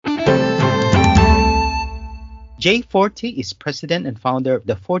Jay Forte is president and founder of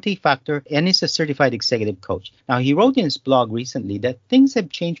the Forte Factor and is a certified executive coach. Now, he wrote in his blog recently that things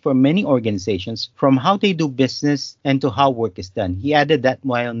have changed for many organizations from how they do business and to how work is done. He added that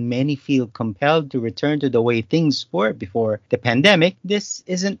while many feel compelled to return to the way things were before the pandemic, this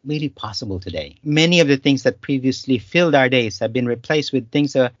isn't really possible today. Many of the things that previously filled our days have been replaced with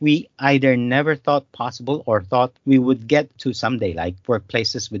things that we either never thought possible or thought we would get to someday, like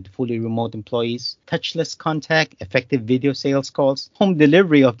workplaces with fully remote employees, touchless contact, effective video sales calls, home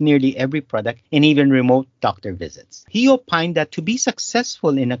delivery of nearly every product, and even remote doctor visits. He opined that to be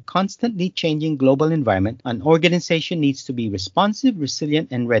successful in a constantly changing global environment, an organization needs to be responsive, resilient,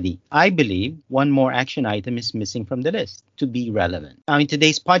 and ready. I believe one more action item is missing from the list: to be relevant. Now, in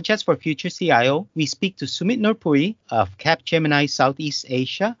today's podcast for Future CIO, we speak to Sumit Nurpuri of Capgemini Southeast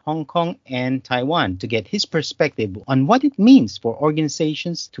Asia, Hong Kong, and Taiwan to get his perspective on what it means for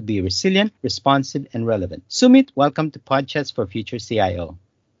organizations to be resilient, responsive, and relevant. Sumit, welcome to Podcast for Future CIO.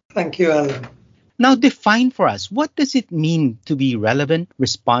 Thank you, Alan. Now, define for us, what does it mean to be relevant,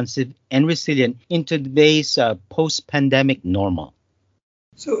 responsive, and resilient in today's post-pandemic normal?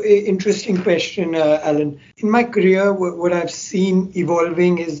 So, interesting question, Alan. In my career, what I've seen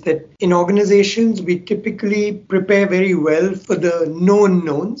evolving is that in organizations, we typically prepare very well for the known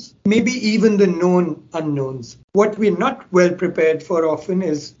knowns, maybe even the known unknowns. What we're not well prepared for often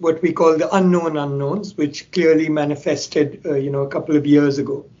is what we call the unknown unknowns, which clearly manifested, a couple of years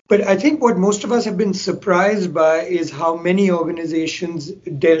ago. But I think what most of us have been surprised by is how many organizations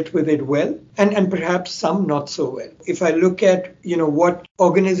dealt with it well, and perhaps some not so well. If I look at, what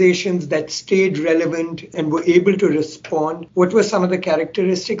organizations that stayed relevant and were able to respond, what were some of the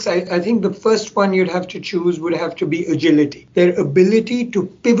characteristics? I think the first one you'd have to choose would have to be agility. Their ability to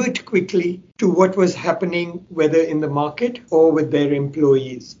pivot quickly to what was happening, whether in the market or with their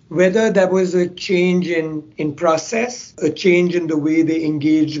employees. Whether that was a change in process, a change in the way they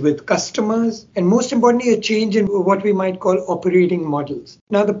engaged with customers, and most importantly, a change in what we might call operating models.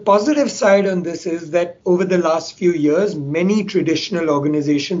 Now, the positive side on this is that over the last few years, many traditional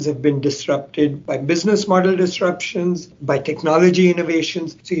organizations have been disrupted by business model disruptions, by technology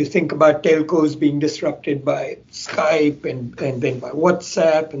innovations. So you think about telcos being disrupted by Skype and then by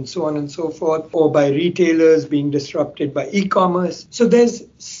WhatsApp and so on and so forth, or by retailers being disrupted by e-commerce. So there's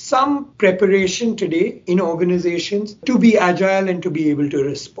some preparation today in organizations to be agile and to be able to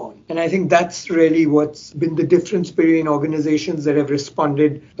respond. And I think that's really what's been the difference between organizations that have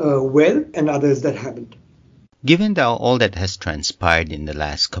responded well and others that haven't. Given all that has transpired in the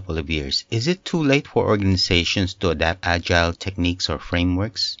last couple of years, is it too late for organizations to adapt agile techniques or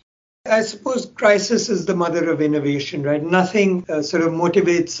frameworks? I suppose crisis is the mother of innovation, right? Nothing sort of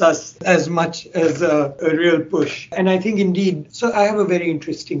motivates us as much as a real push. And I think indeed, so I have a very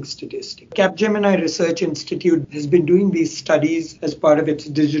interesting statistic. Capgemini Research Institute has been doing these studies as part of its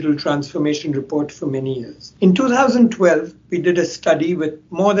digital transformation report for many years. In 2012, we did a study with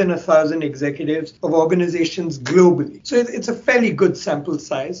more than 1,000 executives of organizations globally. So it's a fairly good sample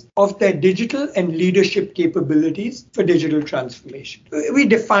size of their digital and leadership capabilities for digital transformation. We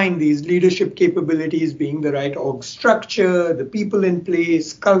define these leadership capabilities being the right org structure, the people in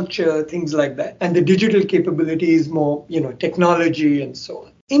place, culture, things like that. And the digital capabilities more, technology and so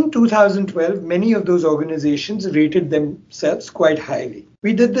on. In 2012, many of those organizations rated themselves quite highly.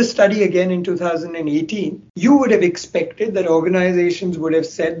 We did the study again in 2018. You would have expected that organizations would have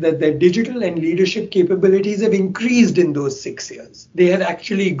said that their digital and leadership capabilities have increased in those 6 years. They had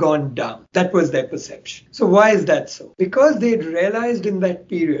actually gone down. That was their perception. So why is that so? Because they'd realized in that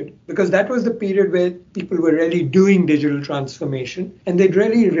period, because that was the period where people were really doing digital transformation, and they'd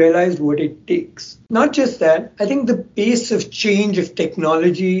really realized what it takes. Not just that, I think the pace of change of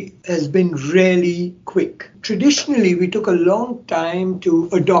technology has been really quick. Traditionally, we took a long time to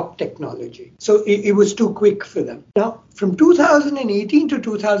adopt technology. So it was too quick for them. Now, from 2018 to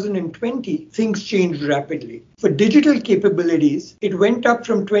 2020, things changed rapidly. For digital capabilities, it went up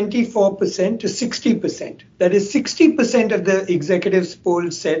from 24% to 60%. That is, 60% of the executives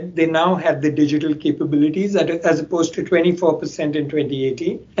polled said they now had the digital capabilities as opposed to 24% in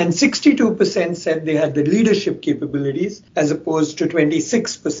 2018. And 62% said they had the leadership capabilities as opposed to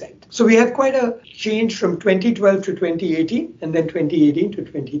 26%. So we have quite a change from 2012 to 2018 and then 2018 to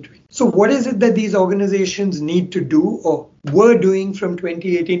 2020. So what is it that these organizations need to do, or were doing from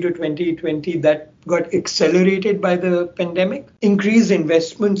 2018 to 2020 that got accelerated by the pandemic. Increased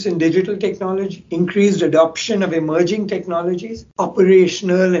investments in digital technology, increased adoption of emerging technologies,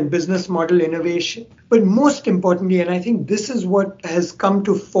 operational and business model innovation. But most importantly, and I think this is what has come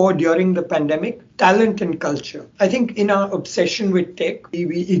to fore during the pandemic, talent and culture. I think in our obsession with tech,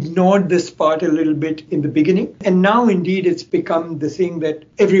 we ignored this part a little bit in the beginning. And now indeed it's become the thing that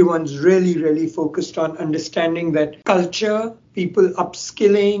everyone's really, really focused on, understanding that culture, people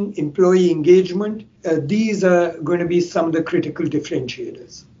upskilling, employee engagement, these are going to be some of the critical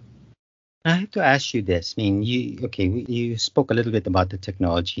differentiators. I have to ask you this. I mean, you spoke a little bit about the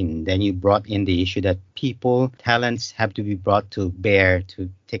technology, and then you brought in the issue that people, talents have to be brought to bear to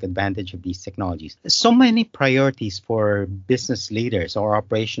take advantage of these technologies. So many priorities for business leaders or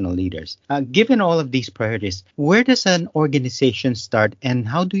operational leaders. Given all of these priorities, where does an organization start, and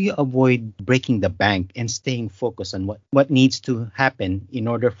how do you avoid breaking the bank and staying focused on what needs to happen in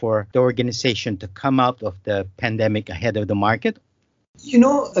order for the organization to come out of the pandemic ahead of the market?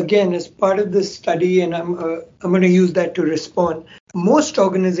 Again, as part of this study, and I'm going to use that to respond, most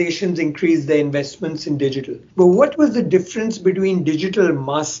organizations increase their investments in digital. But what was the difference between digital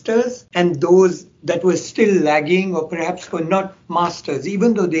masters and those that were still lagging or perhaps were not masters,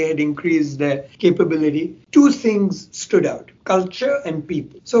 even though they had increased their capability? Two things stood out: culture and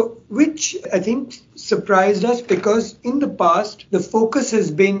people. So, which I think surprised us, because in the past, the focus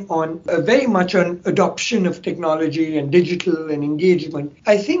has been on very much on adoption of technology and digital and engagement.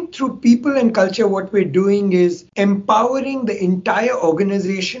 I think through people and culture, what we're doing is empowering the entire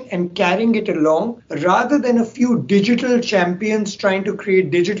organization and carrying it along, rather than a few digital champions trying to create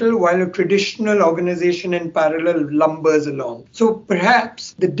digital while a traditional organization in parallel lumbers along. So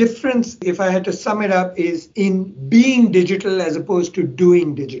perhaps the difference, if I had to sum it up, is in being digital as opposed to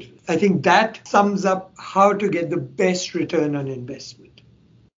doing digital. I think that sums up how to get the best return on investment.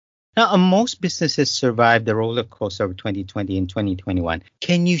 Now, most businesses survived the roller coaster of 2020 and 2021.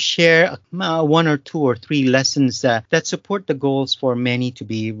 Can you share one or two or three lessons that support the goals for many to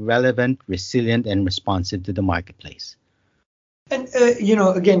be relevant, resilient, and responsive to the marketplace? And,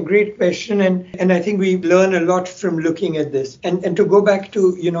 again, great question. And I think we learn a lot from looking at this. And to go back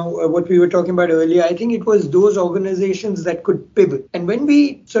to, what we were talking about earlier, I think it was those organizations that could pivot. And when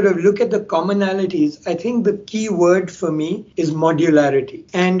we sort of look at the commonalities, I think the key word for me is modularity.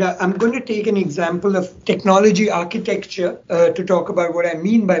 And I'm going to take an example of technology architecture to talk about what I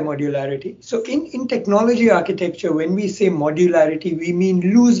mean by modularity. So in technology architecture, when we say modularity, we mean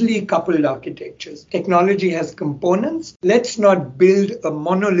loosely coupled architectures. Technology has components. Let's not build a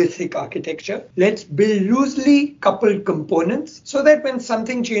monolithic architecture. Let's build loosely coupled components so that when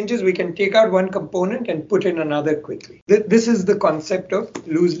something changes, we can take out one component and put in another quickly. This is the concept of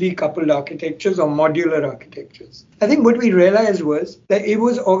loosely coupled architectures or modular architectures. I think what we realized was that it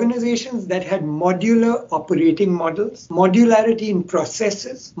was organizations that had modular operating models, modularity in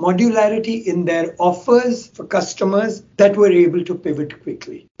processes, modularity in their offers for customers that were able to pivot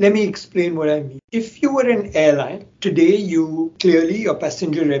quickly. Let me explain what I mean. If you were an airline, today your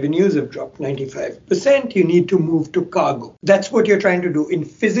passenger revenues have dropped 95%. You need to move to cargo. That's what you're trying to do.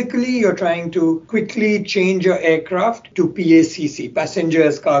 Physically, you're trying to quickly change your aircraft to PACC, passenger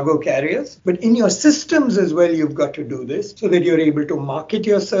as cargo carriers. But in your systems as well, you've got to do this so that you're able to market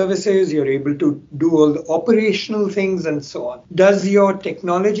your services, you're able to do all the operational things and so on. Does your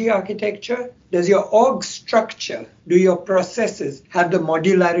technology architecture, does your org structure, do your processes have the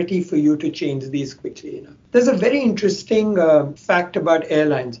modularity for you to change these quickly enough? There's a very interesting fact about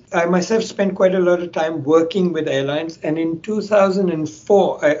airlines. I myself spent quite a lot of time working with airlines. And in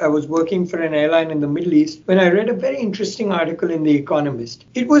 2004, I was working for an airline in the Middle East when I read a very interesting article in The Economist.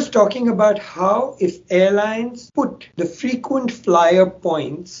 It was talking about how if airlines put the frequent flyer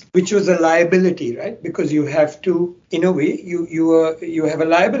points, which was a liability, right? Because you have to, in a way, you have a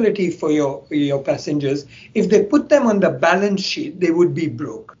liability for your passengers. If they put them on the balance sheet, they would be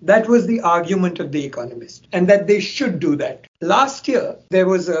broke. That was the argument of The Economist, and that they should do that. Last year, there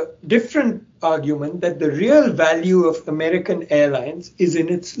was a different argument that the real value of American Airlines is in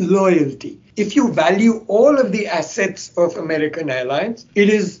its loyalty. If you value all of the assets of American Airlines, it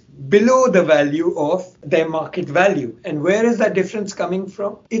is below the value of their market value. And where is that difference coming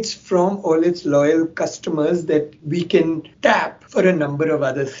from? It's from all its loyal customers that we can tap for a number of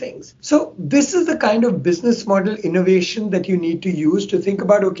other things. So this is the kind of business model innovation that you need to use to think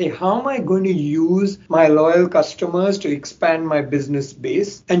about, okay, how am I going to use my loyal customers to expand my business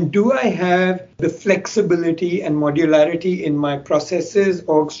base? And do I have the flexibility and modularity in my processes,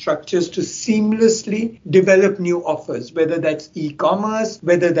 org structures to seamlessly develop new offers, whether that's e-commerce,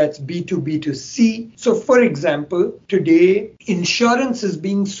 whether that's B2B2C. So So, for example, today insurance is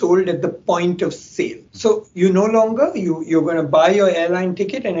being sold at the point of sale. So you no longer, you're going to buy your airline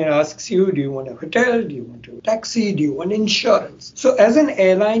ticket and it asks you, do you want a hotel? Do you want a taxi? Do you want insurance? So as an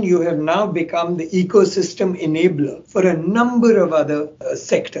airline, you have now become the ecosystem enabler for a number of other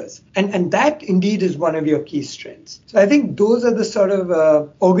sectors. And that indeed is one of your key strengths. So I think those are the sort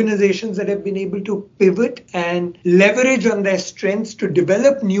of organizations that have been able to pivot and leverage on their strengths to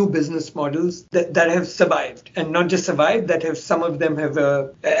develop new business models that have survived. And not just survived, that have, some of them have,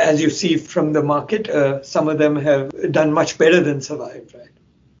 as you see from the market, some of them have done much better than survived, right?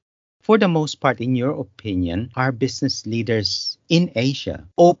 For the most part, in your opinion, are business leaders in Asia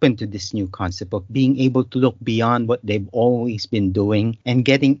open to this new concept of being able to look beyond what they've always been doing and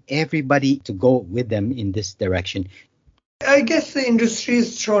getting everybody to go with them in this direction? I guess the industry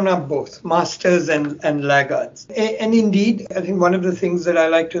has thrown up both masters and laggards. And indeed, I think one of the things that I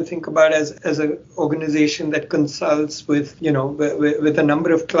like to think about as an organization that consults with, with a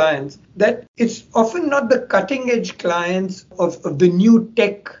number of clients, that it's often not the cutting edge clients of the new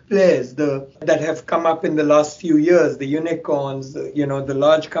tech players that have come up in the last few years, the unicorns, the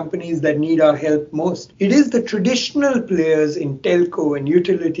large companies that need our help most. It is the traditional players in telco and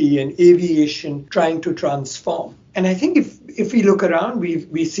utility and aviation trying to transform. And I think if we look around,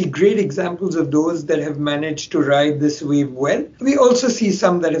 we see great examples of those that have managed to ride this wave well. We also see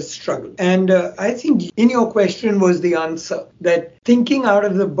some that have struggled. And I think in your question was the answer, that thinking out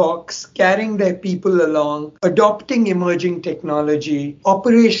of the box, carrying their people along, adopting emerging technology,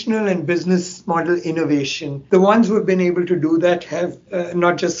 operational and business model innovation, the ones who have been able to do that have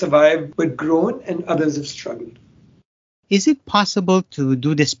not just survived, but grown, and others have struggled. Is it possible to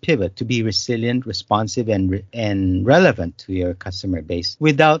do this pivot to be resilient, responsive, and relevant to your customer base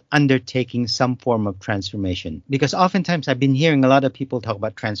without undertaking some form of transformation? Because oftentimes I've been hearing a lot of people talk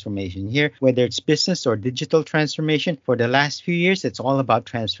about transformation here, whether it's business or digital transformation. For the last few years, it's all about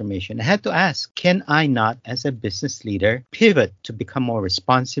transformation. I had to ask, can I not, as a business leader, pivot to become more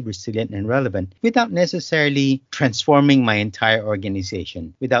responsive, resilient, and relevant without necessarily transforming my entire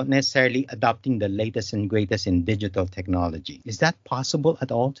organization, without necessarily adopting the latest and greatest in digital technology? Is that possible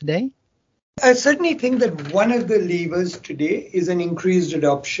at all today? I certainly think that one of the levers today is an increased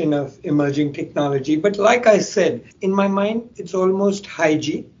adoption of emerging technology. But like I said, in my mind, it's almost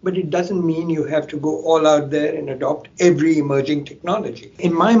hygiene, but it doesn't mean you have to go all out there and adopt every emerging technology.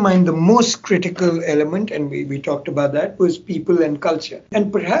 In my mind, the most critical element, and we talked about that, was people and culture.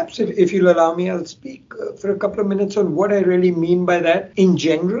 And perhaps if you'll allow me, I'll speak for a couple of minutes on what I really mean by that in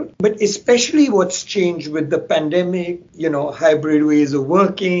general, but especially what's changed with the pandemic, hybrid ways of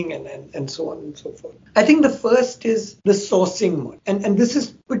working and so on and so forth. I think the first is the sourcing model. And this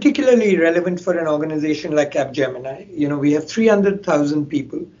is particularly relevant for an organization like Capgemini. We have 300,000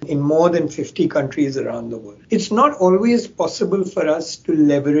 people in more than 50 countries around the world. It's not always possible for us to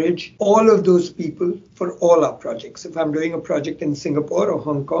leverage all of those people for all our projects. If I'm doing a project in Singapore or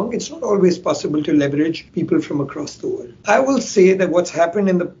Hong Kong, it's not always possible to leverage people from across the world. I will say that what's happened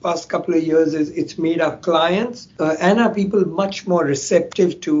in the past couple of years is it's made our clients and our people much more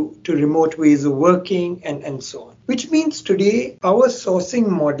receptive to remote ways of working and so on. Which means today our sourcing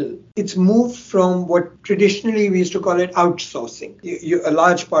model, it's moved from what traditionally we used to call it outsourcing. A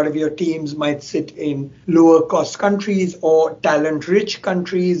large part of your teams might sit in lower cost countries or talent rich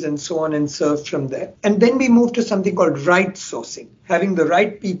countries and so on and serve from there. And then we move to something called right sourcing, having the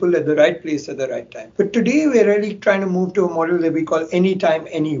right people at the right place at the right time. But today we're really trying to move to a model that we call anytime,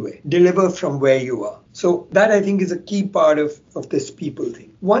 anywhere, deliver from where you are. So that I think is a key part of this people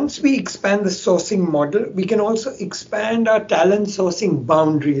thing. Once we expand the sourcing model, we can also expand our talent sourcing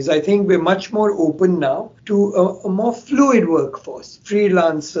boundaries. I think we're much more open now to a more fluid workforce,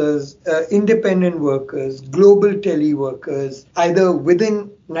 freelancers, independent workers, global teleworkers, either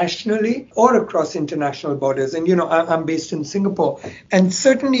within nationally or across international borders. And, I'm based in Singapore. And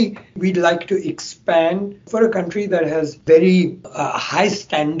certainly we'd like to expand for a country that has very high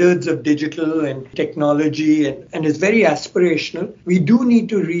standards of digital and technology and is very aspirational. We do need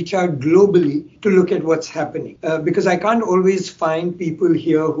to reach out globally to look at what's happening because I can't always find people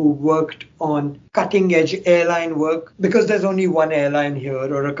here who worked on cutting edge airline work because there's only one airline here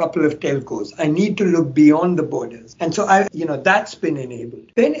or a couple of telcos. I need to look beyond the borders. And so that's been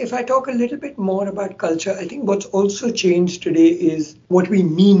enabled. Then if I talk a little bit more about culture, I think what's also changed today is what we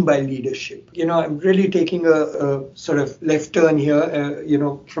mean by leadership. I'm really taking a sort of left turn here,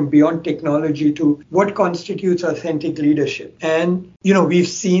 from beyond technology to what constitutes authentic leadership. And, we've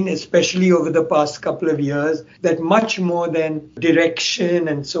seen, especially over the past couple of years that much more than direction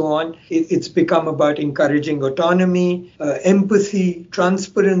and so on, it's become about encouraging autonomy, empathy,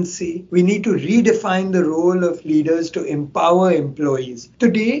 transparency. We need to redefine the role of leaders to empower employees.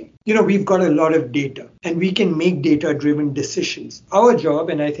 Today, we've got a lot of data and we can make data-driven decisions. Our job,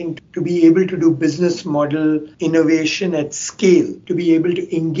 and I think to be able to do business model innovation at scale, to be able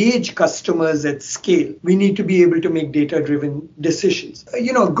to engage customers at scale, we need to be able to make data-driven decisions. A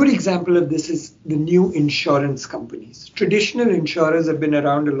good example of this is the new insurance companies. Traditional insurers have been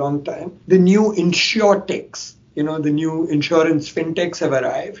around a long time. The new insurtechs, the new insurance fintechs have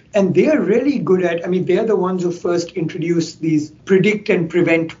arrived, and they are really good at, they are the ones who first introduced these predict and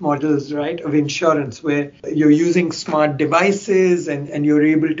prevent models, right, of insurance, where you're using smart devices and you're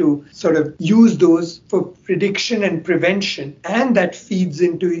able to sort of use those for prediction and prevention. And that feeds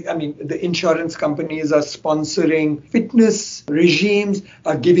into, the insurance companies are sponsoring fitness regimes,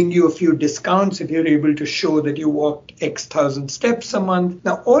 are giving you a few discounts if you're able to show that you walked X thousand steps a month.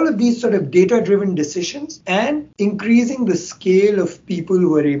 Now, all of these sort of data-driven decisions and increasing the scale of people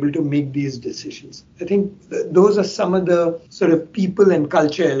who are able to make these decisions. I think those are some of the sort of people and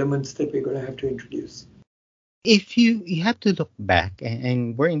culture elements that we're going to have to introduce. If you have to look back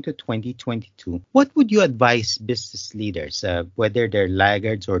and we're into 2022, what would you advise business leaders, whether they're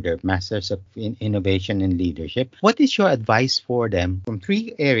laggards or they're masters of innovation and leadership? What is your advice for them from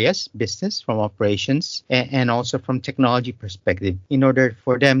three areas, business, from operations, and also from technology perspective, in order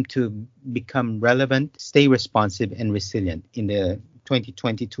for them to become relevant, stay responsive and resilient in the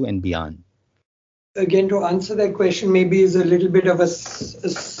 2022 and beyond? Again, to answer that question, maybe is a little bit of a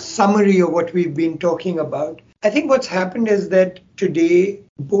summary of what we've been talking about. I think what's happened is that today,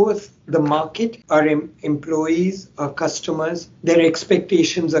 both the market, our employees, our customers, their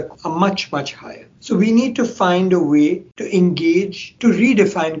expectations are much, much higher. So we need to find a way to engage, to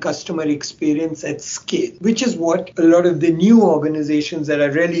redefine customer experience at scale, which is what a lot of the new organizations that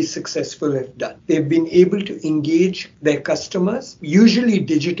are really successful have done. They've been able to engage their customers, usually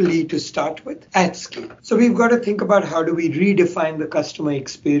digitally to start with, at scale. So we've got to think about how do we redefine the customer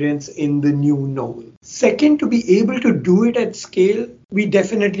experience in the new normal. Second, to be able to do it at scale, we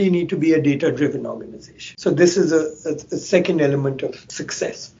definitely need to be a data-driven organization. So this is a second element of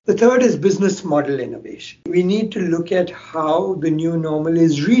success. The third is business model innovation. We need to look at how the new normal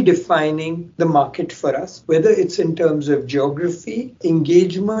is redefining the market for us, whether it's in terms of geography,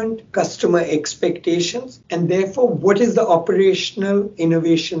 engagement, customer expectations, and therefore what is the operational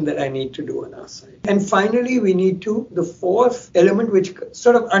innovation that I need to do on our side. And finally, we need to, the fourth element which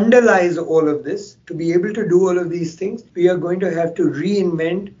sort of underlies all of this, to be able to do all of these things, we are going to have to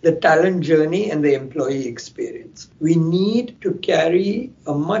reinvent the talent journey and the employee experience. We need to carry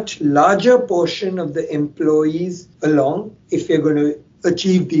a much larger portion of the employees along if we're going to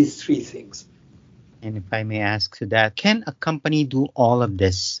achieve these three things. And if I may ask to that, can a company do all of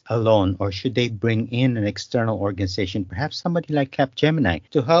this alone, or should they bring in an external organization, perhaps somebody like Capgemini,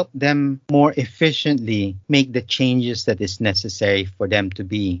 to help them more efficiently make the changes that is necessary for them to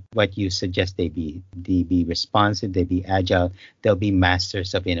be what you suggest they be? They be responsive, they be agile, they'll be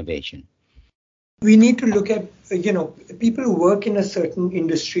masters of innovation. We need to look at, people who work in a certain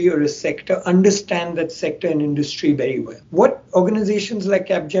industry or a sector understand that sector and industry very well. What organizations like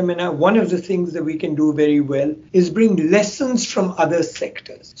Capgemini, one of the things that we can do very well is bring lessons from other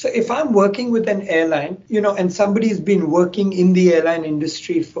sectors. So if I'm working with an airline, and somebody's been working in the airline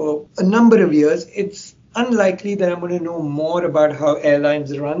industry for a number of years, it's unlikely that I'm going to know more about how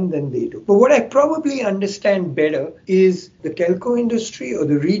airlines run than they do. But what I probably understand better is the telco industry or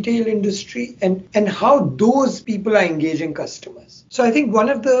the retail industry and how those people are engaging customers. So I think one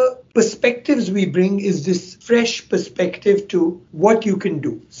of the perspectives we bring is this fresh perspective to what you can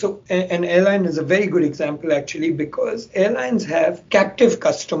do. So an airline is a very good example actually, because airlines have captive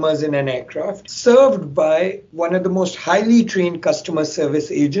customers in an aircraft served by one of the most highly trained customer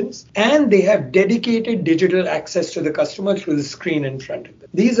service agents, and they have dedicated digital access to the customer through the screen in front of them.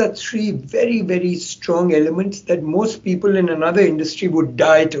 These are three very, very strong elements that most people in another industry would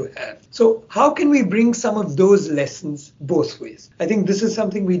die to have. So how can we bring some of those lessons both ways? I think this is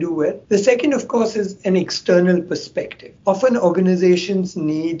something we do well. The second, of course, is an external perspective. Often organizations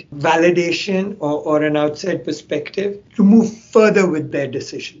need validation or an outside perspective to move further with their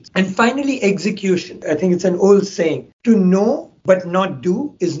decisions. And finally, execution. I think it's an old saying, to know but not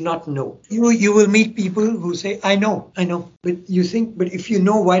do is not know. You will meet people who say, I know. But you think, but if you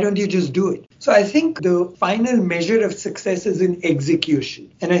know, why don't you just do it? So I think the final measure of success is in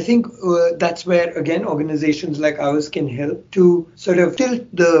execution. And I think that's where, again, organizations like ours can help to sort of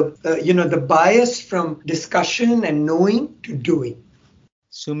tilt the bias from discussion and knowing to doing.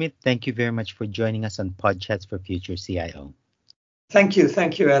 Sumit, thank you very much for joining us on Podchats for Future CIO. Thank you,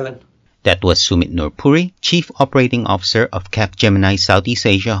 Alan. That was Sumit Nurpuri, Chief Operating Officer of Capgemini Southeast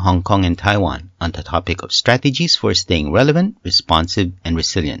Asia, Hong Kong, and Taiwan, on the topic of strategies for staying relevant, responsive, and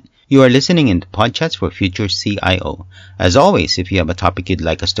resilient. You are listening in to Podchats for Future CIO. As always, if you have a topic you'd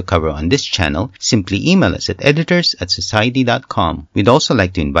like us to cover on this channel, simply email us at editors@society.com. We'd also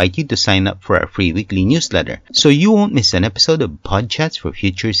like to invite you to sign up for our free weekly newsletter so you won't miss an episode of Podchats for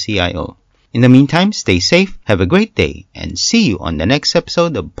Future CIO. In the meantime, stay safe, have a great day, and see you on the next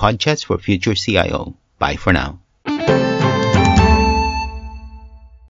episode of Podchats for Future CIO. Bye for now.